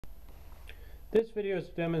This video is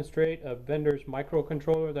to demonstrate a vendor's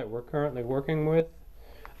microcontroller that we're currently working with.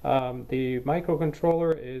 The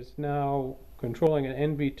microcontroller is now controlling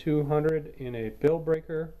an NV200 in a bill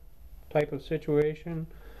breaker type of situation.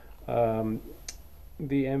 The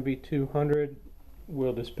NV200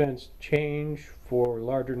 will dispense change for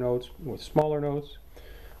larger notes with smaller notes.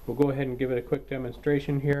 We'll go ahead and give it a quick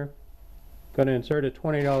demonstration here. Going to insert a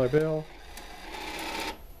 $20 bill.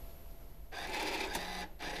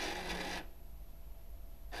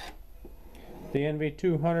 The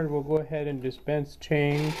NV200 will go ahead and dispense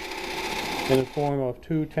change in the form of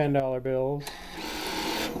two $10 bills.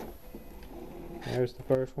 There's the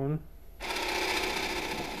first one.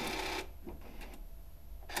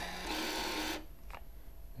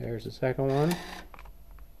 There's the second one.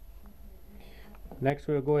 Next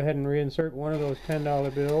we'll go ahead and reinsert one of those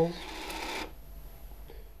 $10 bills.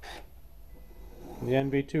 The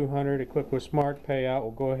NV200 equipped with Smart Payout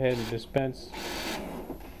will go ahead and dispense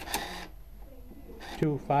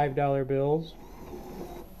two $5 bills.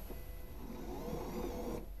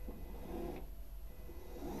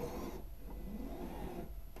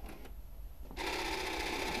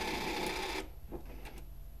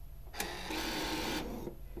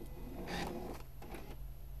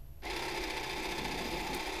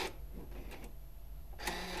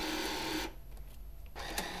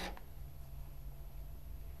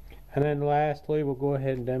 And then lastly, we'll go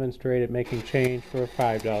ahead and demonstrate it making change for a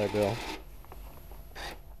 $5 bill.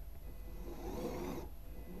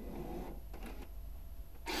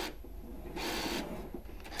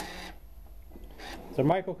 The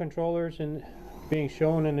microcontrollers being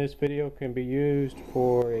shown in this video can be used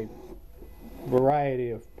for a variety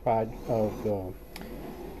of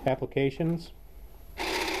applications.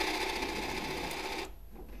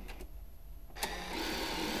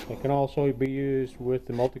 It can also be used with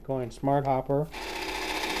the multi-coin smart hopper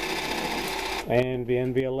and the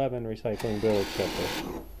NV11 recycling bill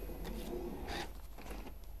acceptor.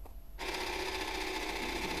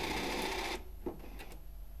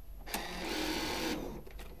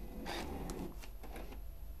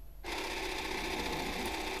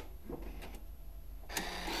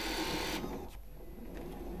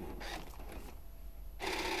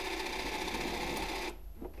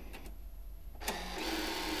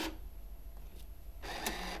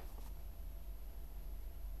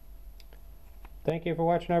 Thank you for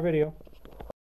watching our video.